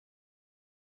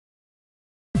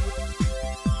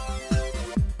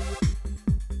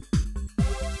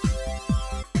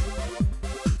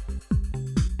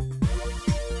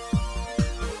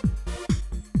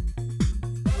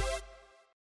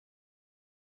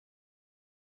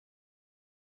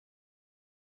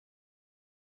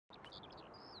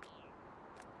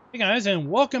Hey guys, and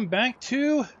welcome back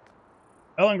to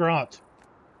Ellengrot.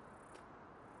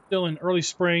 Still in early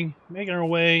spring, making our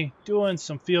way, doing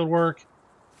some field work.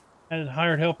 Had a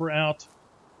hired helper out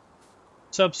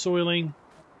subsoiling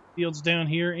fields down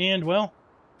here, and well,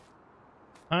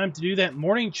 time to do that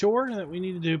morning chore that we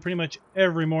need to do pretty much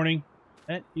every morning.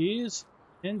 That is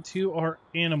into our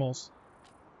animals.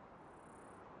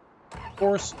 Of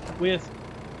course, with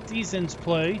seasons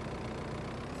play,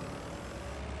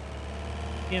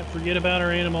 can't forget about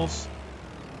our animals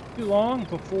too long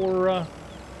before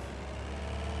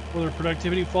their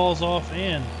productivity falls off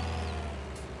and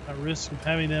at risk of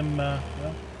having them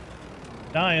well,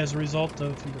 die as a result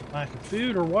of either lack of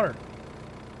food or water.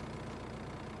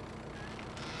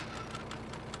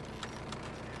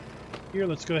 Here,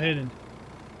 let's go ahead and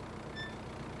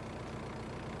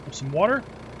have some water.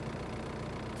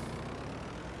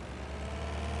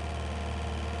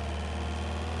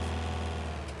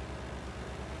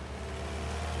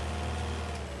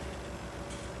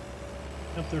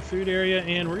 Up their food area,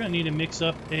 and we're going to need to mix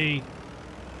up a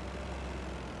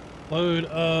load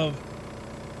of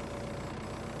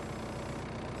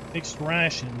mixed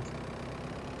rations.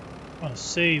 I want to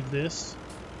save this.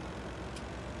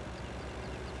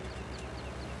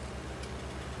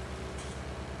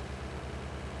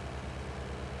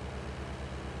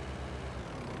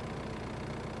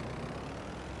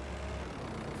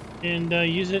 And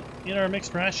use it in our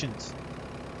mixed rations.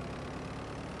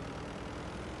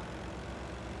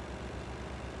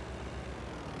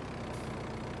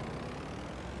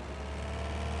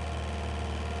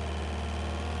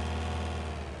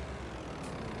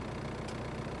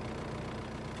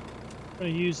 We're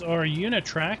going to use our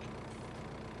Unitrack.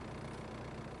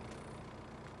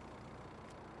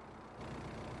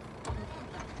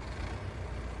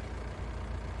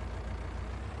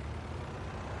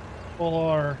 Pull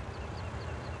our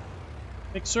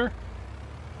mixer.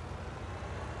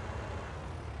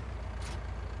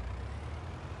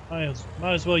 Might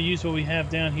as well use what we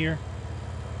have down here.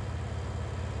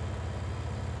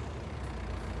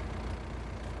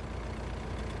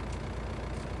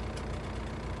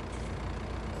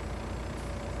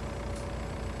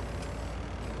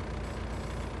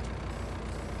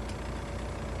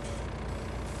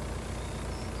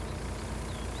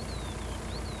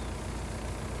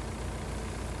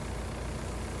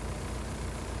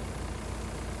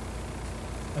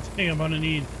 I think I'm going to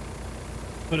need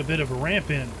to put a bit of a ramp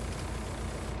in.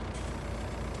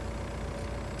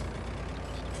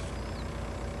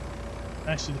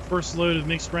 Actually, the first load of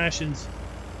mixed rations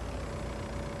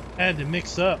had to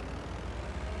mix up.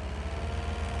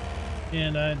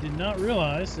 And I did not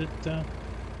realize that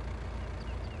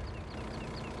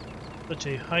such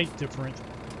a height difference.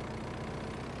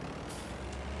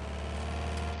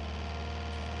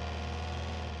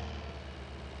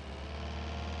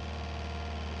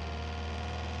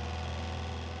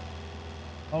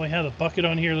 While we have the bucket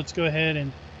on here, let's go ahead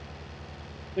and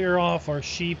clear off our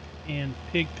sheep and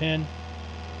pig pen.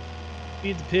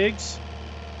 Feed the pigs.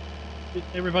 Get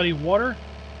everybody water.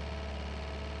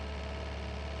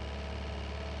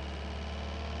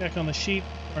 Check on the sheep,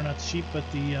 or not the sheep, but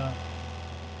the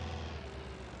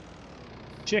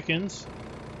chickens.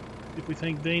 If we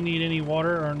think they need any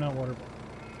water, or not water,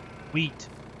 but wheat.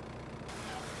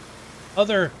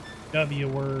 Other W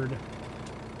word.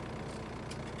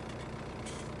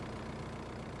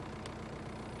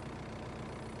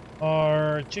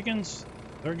 Our chickens,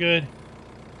 they're good.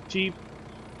 Sheep,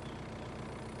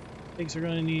 pigs are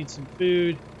going to need some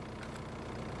food.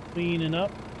 Cleaning up.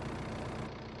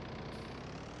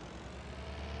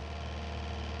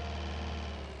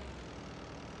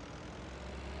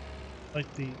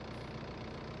 Like the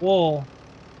wool,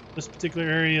 this particular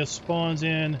area spawns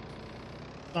in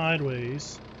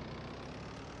sideways.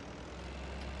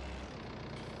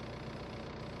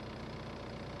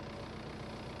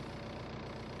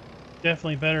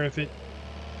 Definitely better if it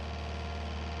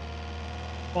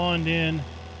spawned in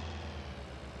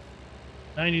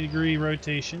 90-degree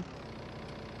rotation.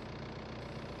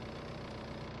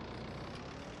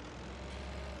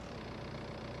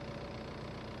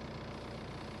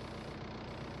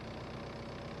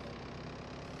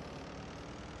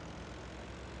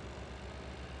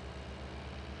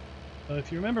 So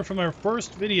if you remember from our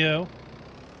first video,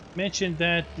 I mentioned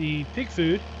that the pig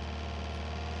food,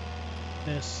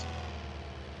 this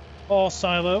all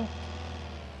silo,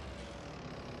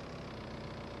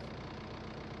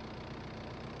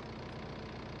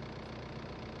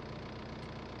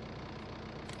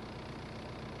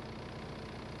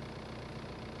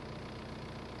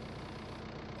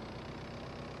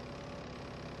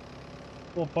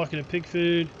 full bucket of pig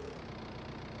food.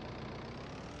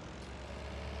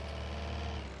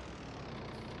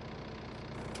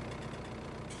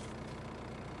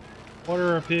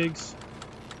 Water our pigs.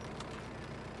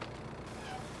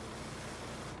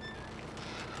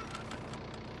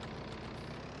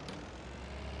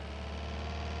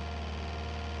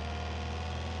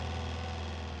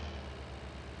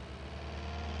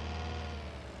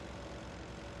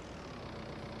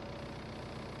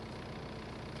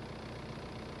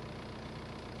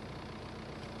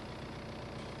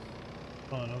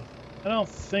 Oh, no. I don't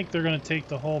think they're going to take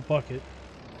the whole bucket.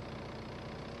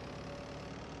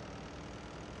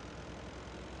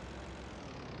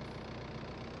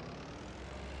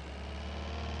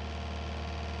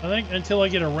 I think until I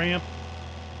get a ramp,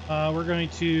 we're going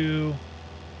to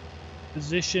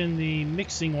position the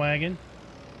mixing wagon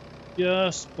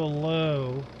just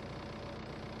below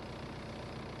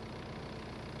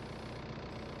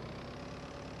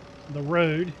the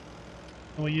road.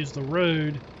 And we use the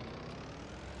road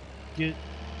to get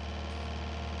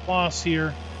boss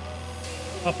here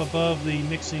up above the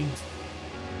mixing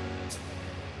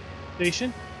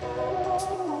station.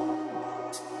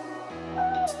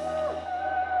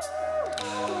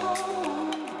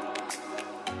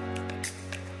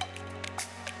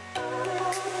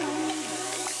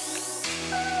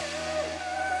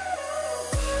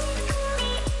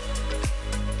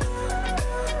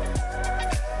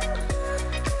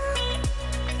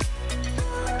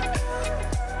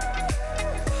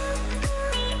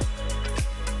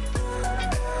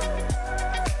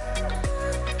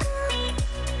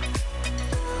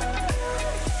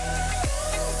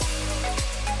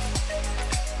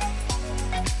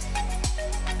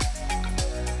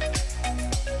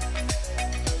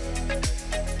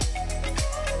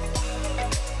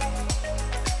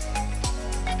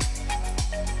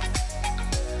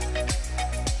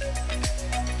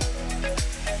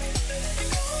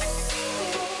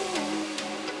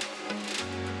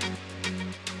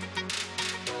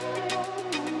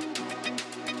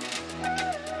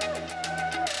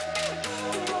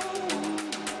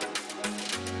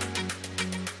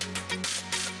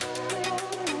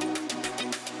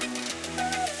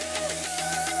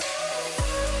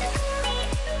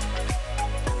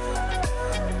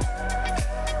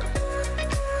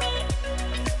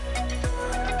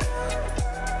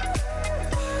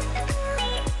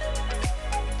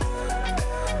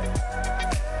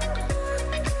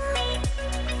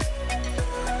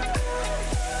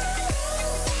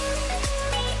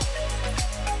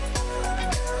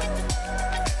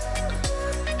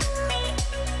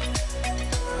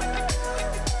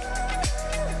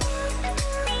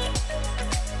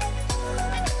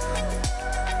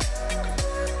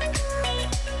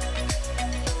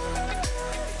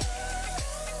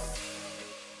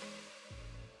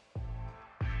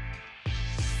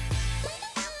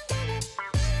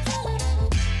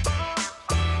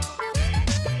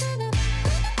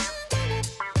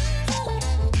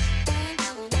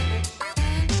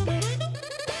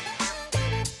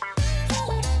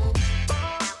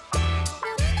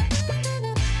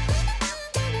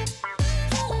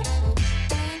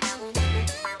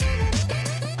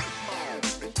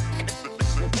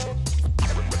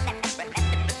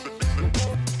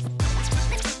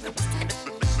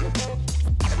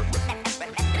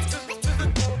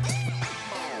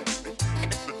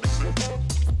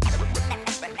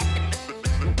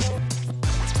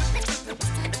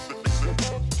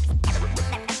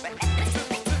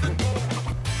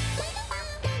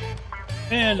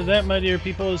 And that, my dear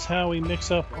people, is how we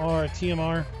mix up our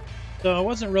TMR. So I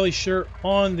wasn't really sure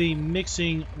on the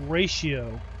mixing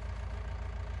ratio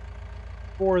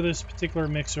for this particular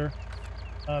mixer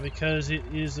because it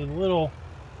is a little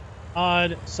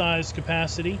odd size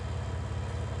capacity.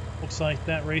 Looks like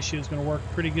that ratio is going to work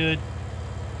pretty good.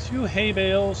 2 hay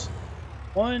bales,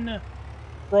 1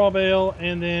 straw bale,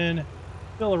 and then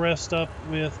fill the rest up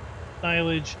with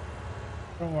silage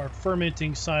from our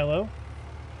fermenting silo.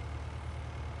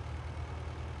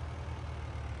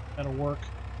 That'll work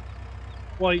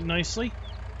quite nicely.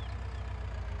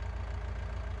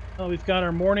 Well, we've got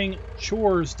our morning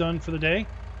chores done for the day. What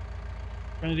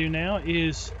we're going to do now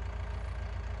is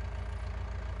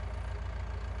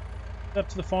up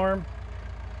to the farm,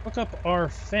 hook up our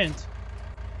Fent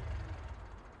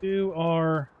to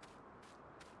our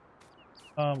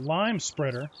lime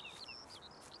spreader.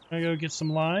 I'm going to go get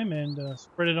some lime and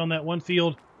spread it on that one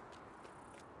field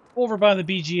over by the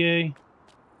BGA.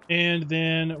 And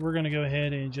then we're going to go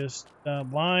ahead and just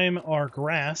lime our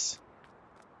grass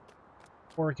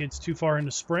before it gets too far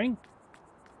into spring.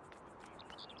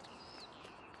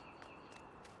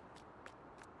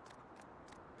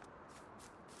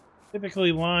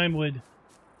 Typically, lime would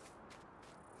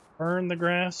burn the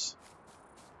grass.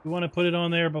 We want to put it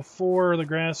on there before the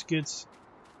grass gets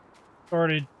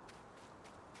started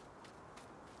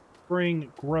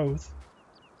spring growth.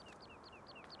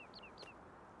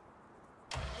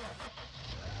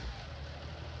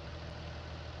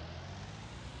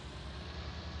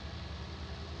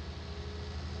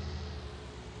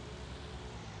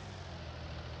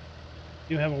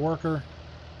 Do have a worker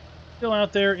still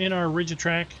out there in our rigid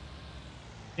track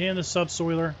and the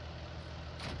subsoiler.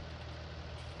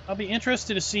 I'll be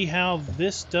interested to see how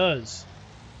this does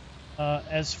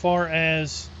as far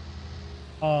as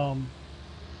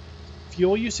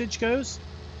fuel usage goes.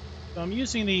 So I'm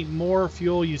using the more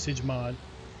fuel usage mod,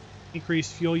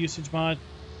 increased fuel usage mod,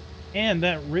 and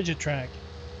that rigid track.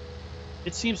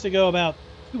 It seems to go about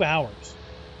 2 hours,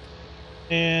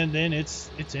 and then it's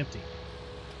empty.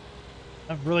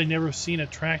 I've really never seen a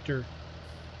tractor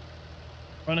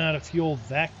run out of fuel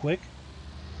that quick.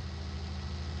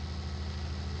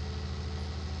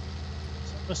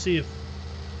 So let's see if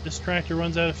this tractor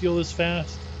runs out of fuel this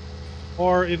fast,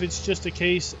 or if it's just a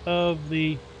case of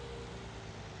the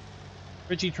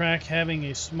rigid track having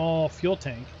a small fuel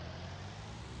tank.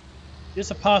 It's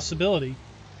a possibility.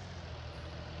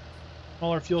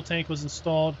 Smaller fuel tank was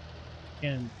installed,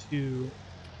 and to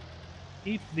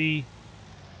keep the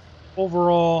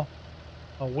overall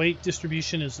weight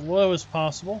distribution as low as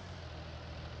possible.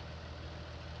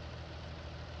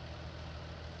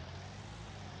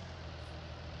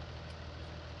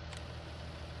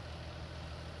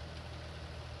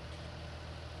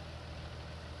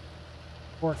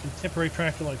 For a contemporary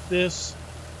tractor like this,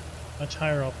 much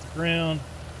higher off the ground,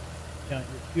 got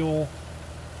your fuel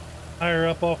higher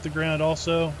up off the ground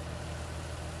also.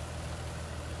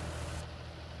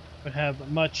 Would have a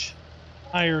much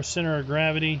higher center of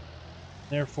gravity,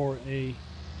 therefore a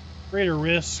greater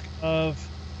risk of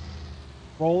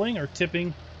rolling or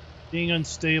tipping, being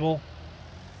unstable,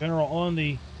 in general on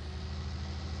the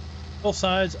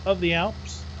hillsides of the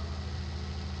Alps.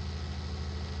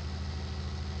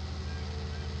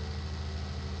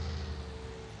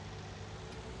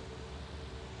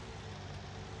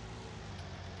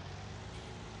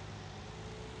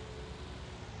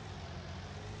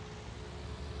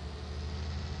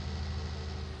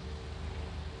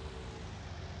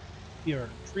 Here,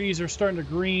 trees are starting to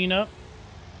green up.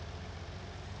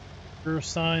 Sure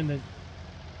sign that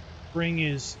spring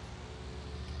is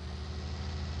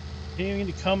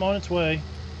continuing to come on its way.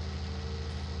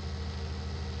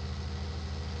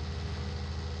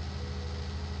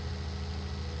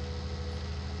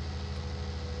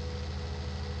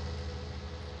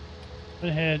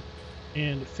 Went ahead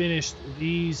and finished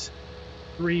these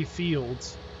 3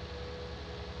 fields.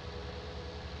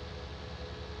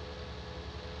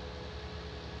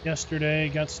 Yesterday,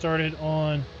 got started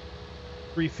on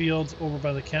 3 fields over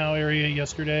by the cow area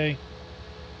yesterday.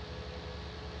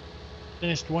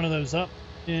 Finished one of those up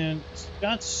and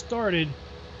got started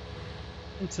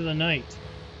into the night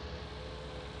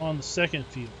on the 2nd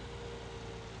field.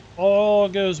 All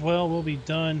goes well, we'll be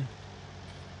done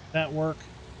that work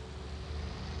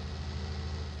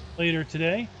later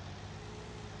today.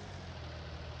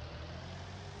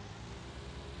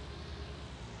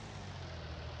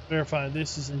 Verify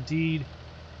this is indeed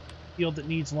a field that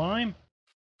needs lime.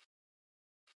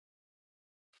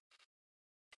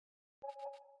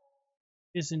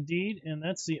 Is indeed, and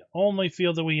that's the only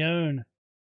field that we own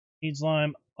needs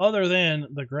lime other than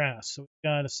the grass. So we've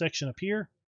got a section up here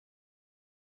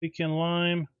we can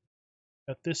lime.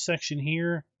 Got this section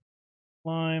here,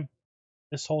 lime.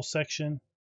 This whole section,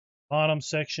 bottom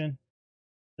section,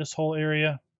 this whole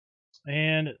area,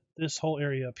 and this whole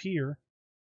area up here, as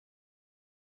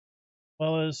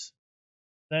well as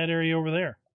that area over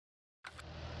there.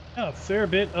 Got a fair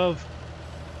bit of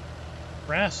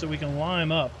grass that we can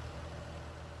lime up.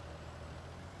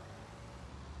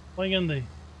 Playing in the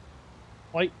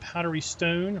white powdery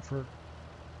stone for a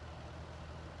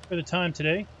bit of time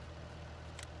today.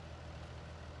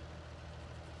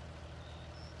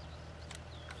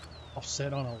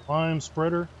 Offset on a lime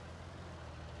spreader.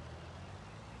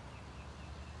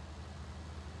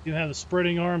 You have the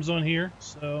spreading arms on here,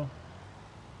 so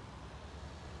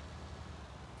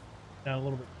down a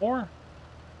little bit more.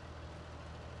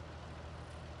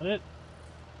 Got it.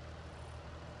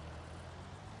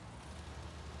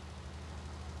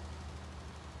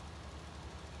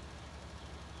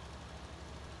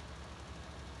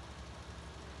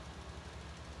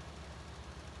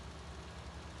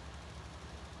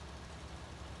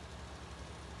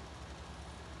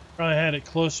 Probably had it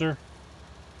closer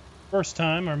first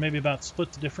time, or maybe about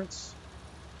split the difference.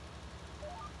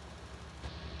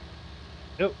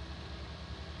 Yep.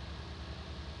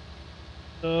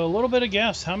 So a little bit of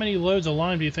guess. How many loads of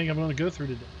lime do you think I'm going to go through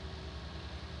today?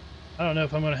 I don't know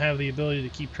if I'm going to have the ability to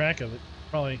keep track of it.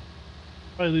 Probably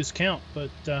probably lose count, but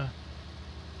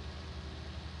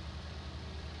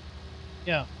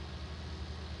yeah.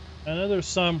 I know there's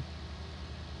some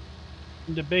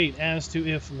debate as to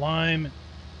if lime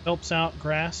helps out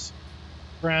grass.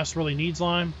 Grass really needs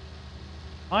lime.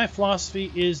 My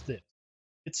philosophy is this.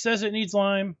 It says it needs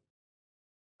lime.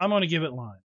 I'm going to give it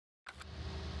lime.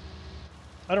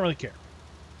 I don't really care.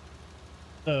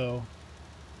 So,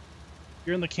 if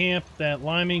you're in the camp that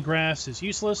liming grass is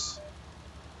useless,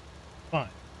 fine.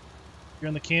 If you're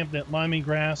in the camp that liming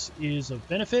grass is of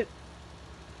benefit,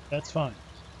 that's fine.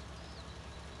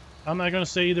 I'm not going to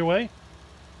say either way,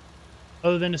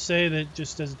 other than to say that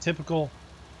just as a typical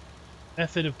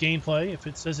method of gameplay, if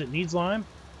it says it needs lime,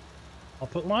 I'll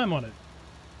put lime on it.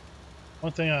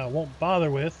 One thing I won't bother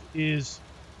with is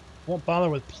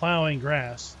plowing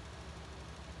grass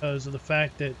because of the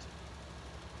fact that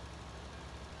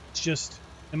it's just,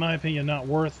 in my opinion, not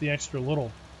worth the extra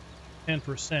little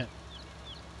 10%.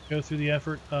 Go through the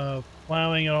effort of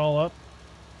plowing it all up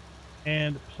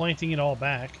and planting it all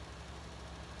back.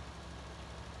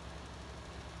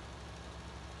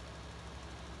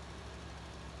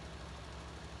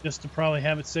 Just to probably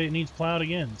have it say it needs plowed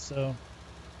again. So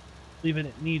leaving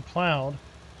it need plowed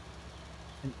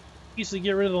and easily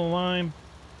get rid of the lime,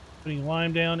 putting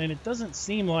lime down, and it doesn't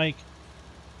seem like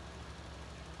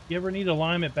you ever need to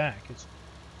lime it back. It's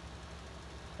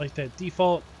like that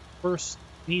default first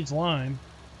needs lime.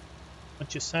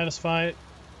 Once you satisfy it,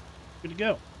 good to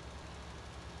go. In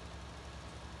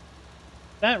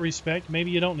that respect, maybe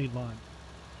you don't need lime.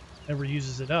 Never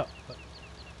uses it up, but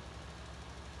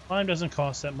lime doesn't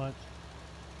cost that much.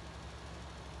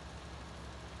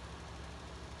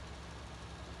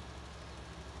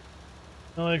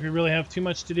 Not like we really have too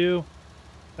much to do.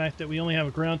 The fact that we only have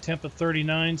a ground temp of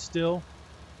 39 still.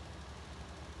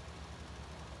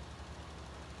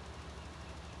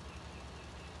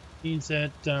 Means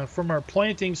that from our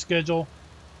planting schedule,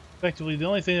 effectively the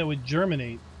only thing that would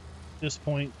germinate at this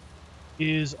point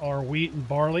is our wheat and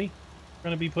barley we're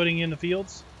going to be putting in the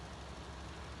fields.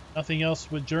 Nothing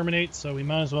else would germinate, so we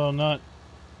might as well not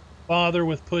bother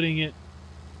with putting it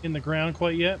in the ground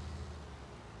quite yet.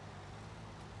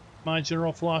 My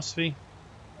general philosophy.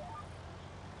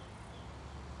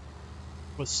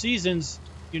 With seasons,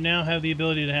 you now have the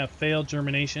ability to have failed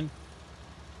germination.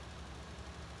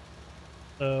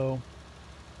 So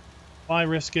why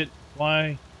risk it?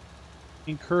 Why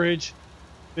encourage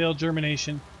failed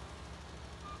germination?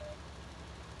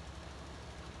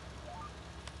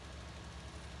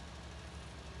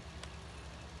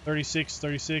 $36,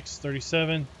 $36,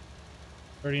 $37,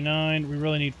 $39. We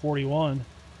really need 41.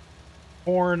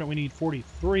 Corn, we need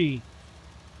 43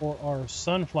 for our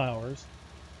sunflowers.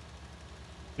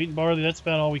 Wheat and barley, that's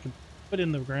about all we can put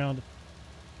in the ground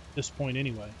at this point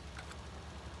anyway.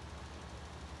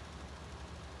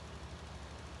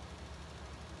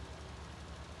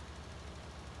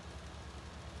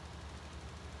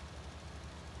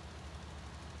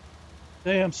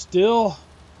 Hey, I'm still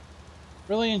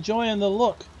really enjoying the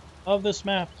look of this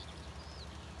map.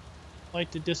 I like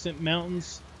the distant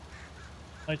mountains.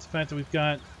 I like the fact that we've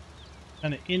got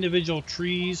kind of individual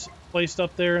trees placed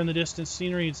up there in the distant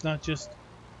scenery. It's not just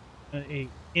a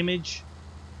image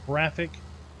graphic.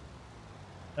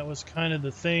 That was kind of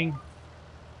the thing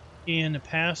in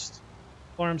past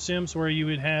farm sims where you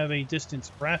would have a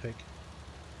distance graphic.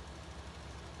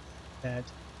 That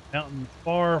mountain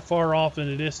far, far off in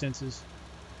the distance is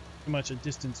pretty much a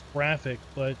distance graphic,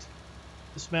 but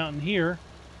this mountain here,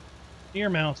 near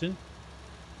mountain,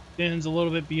 extends a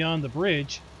little bit beyond the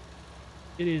bridge.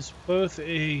 It is both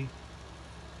a,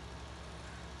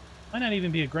 might not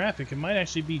even be a graphic, it might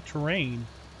actually be terrain.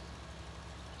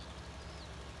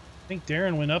 I think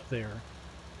Darren went up there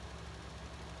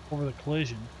over the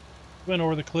collision. We went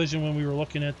over the collision when we were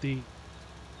looking at the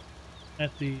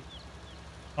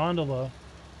gondola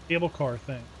cable car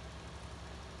thing.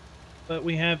 But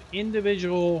we have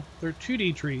individual, they're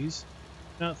 2D trees,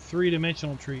 not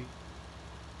three-dimensional trees.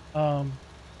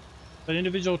 But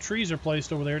individual trees are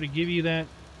placed over there to give you that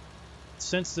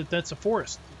sense that that's a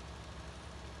forest.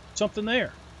 Something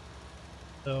there.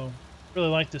 So, really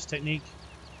like this technique.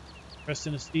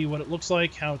 Interesting to see what it looks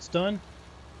like, how it's done,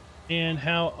 and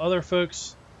how other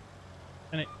folks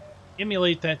kind of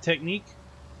emulate that technique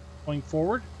going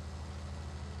forward.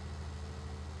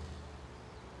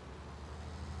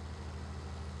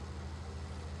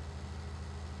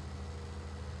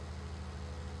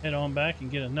 Head on back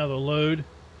and get another load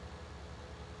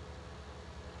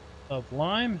of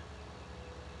lime,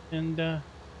 and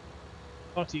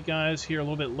talk to you guys here a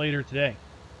little bit later today.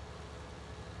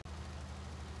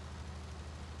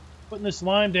 Putting this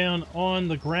lime down on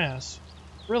the grass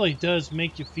really does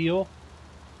make you feel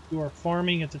you are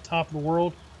farming at the top of the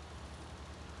world.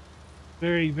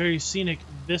 Very, very scenic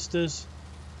vistas,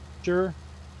 sure,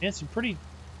 and some pretty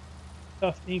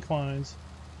tough inclines,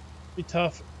 pretty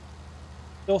tough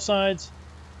hillsides.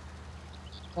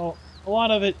 Well, a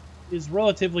lot of it is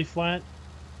relatively flat,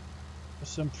 with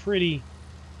some pretty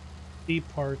deep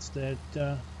parts that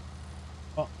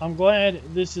well, I'm glad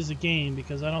this is a game,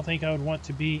 because I don't think I would want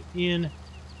to be in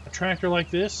a tractor like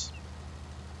this.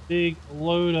 Big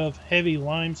load of heavy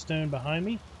limestone behind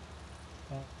me,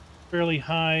 fairly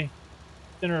high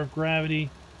center of gravity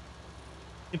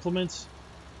implements,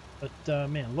 but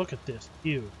man, look at this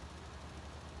view.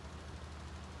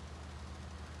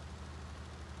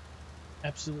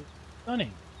 Absolutely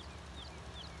stunning.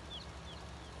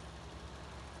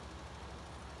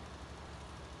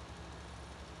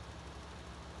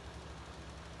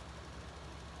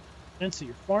 And so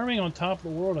you're farming on top of the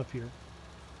world up here.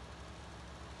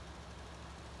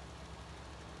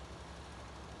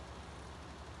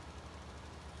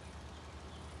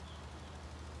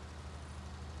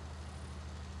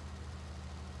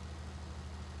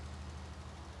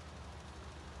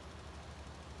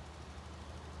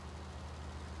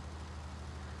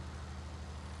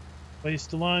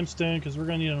 Waste the limestone, because we're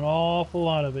going to need an awful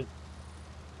lot of it.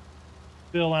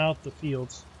 Fill out the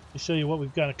fields to show you what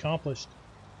we've got accomplished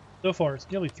so far. It's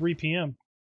nearly 3 p.m.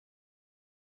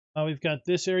 We've got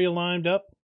this area limed up.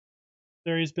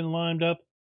 This area's been limed up,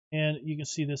 and you can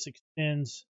see this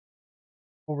extends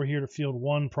over here to field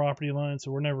 1 property line,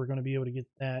 so we're never going to be able to get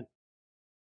that.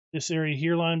 This area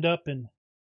here limed up, and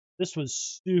this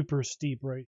was super steep,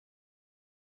 right?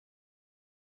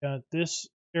 Got this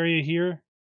area here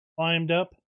limed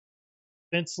up.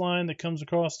 Fence line that comes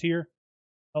across here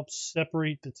helps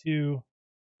separate the 2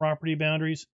 property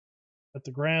boundaries. Got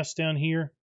the grass down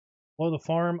here below the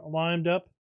farm limed up.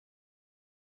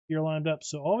 Here limed up.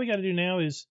 So all we got to do now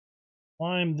is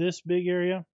lime this big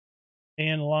area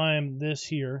and lime this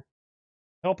here.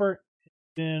 Helper has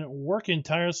been working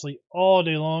tirelessly all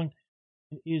day long.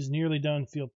 It is nearly done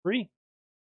field 3.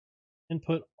 And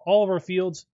put all of our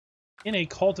fields in a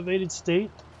cultivated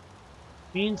state.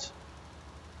 Means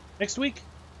next week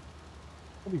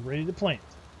we'll be ready to plant.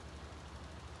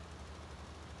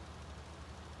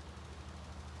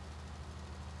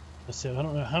 I said, I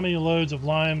don't know how many loads of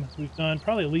lime we've done.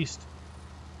 Probably at least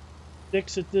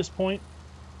 6 at this point.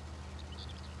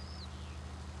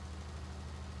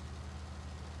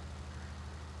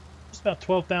 Just about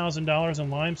 $12,000 in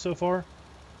lime so far.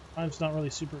 Lime's not really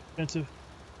super expensive.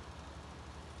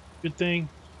 Good thing.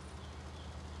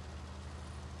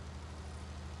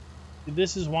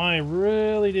 This is why I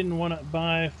really didn't want to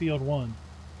buy field 1.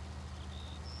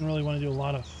 Didn't really want to do a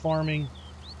lot of farming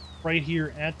right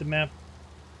here at the map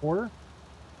border,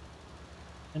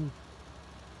 and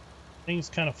things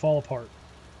kind of fall apart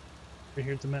right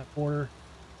here at the map border.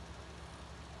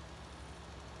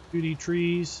 2D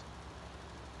trees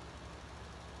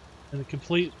and the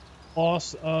complete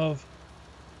loss of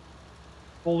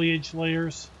foliage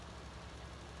layers,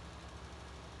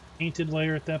 painted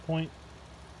layer at that point.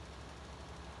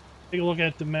 Take a look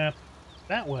at the map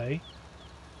that way.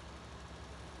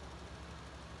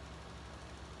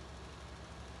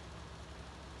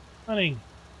 Stunning.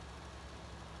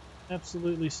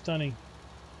 Absolutely stunning.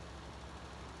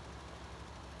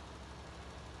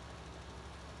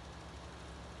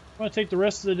 I'm going to take the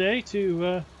rest of the day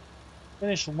to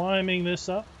finish liming this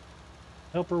up.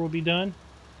 Helper will be done.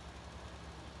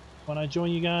 When I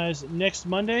join you guys next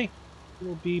Monday,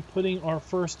 we'll be putting our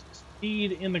first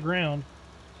seed in the ground.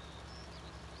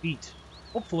 Wheat.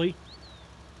 Hopefully,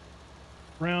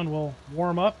 the ground will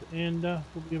warm up and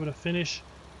we'll be able to finish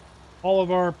all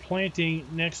of our planting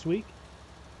next week.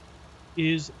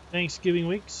 Is Thanksgiving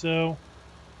week, so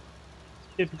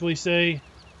typically say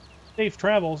safe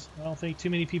travels. I don't think too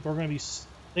many people are going to be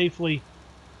safely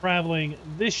traveling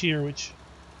this year, which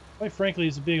quite frankly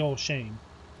is a big old shame.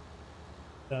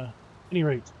 At any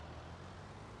rate,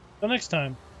 till next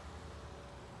time,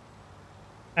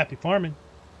 happy farming.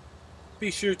 Be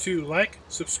sure to like,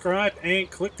 subscribe, and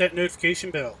click that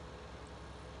notification bell.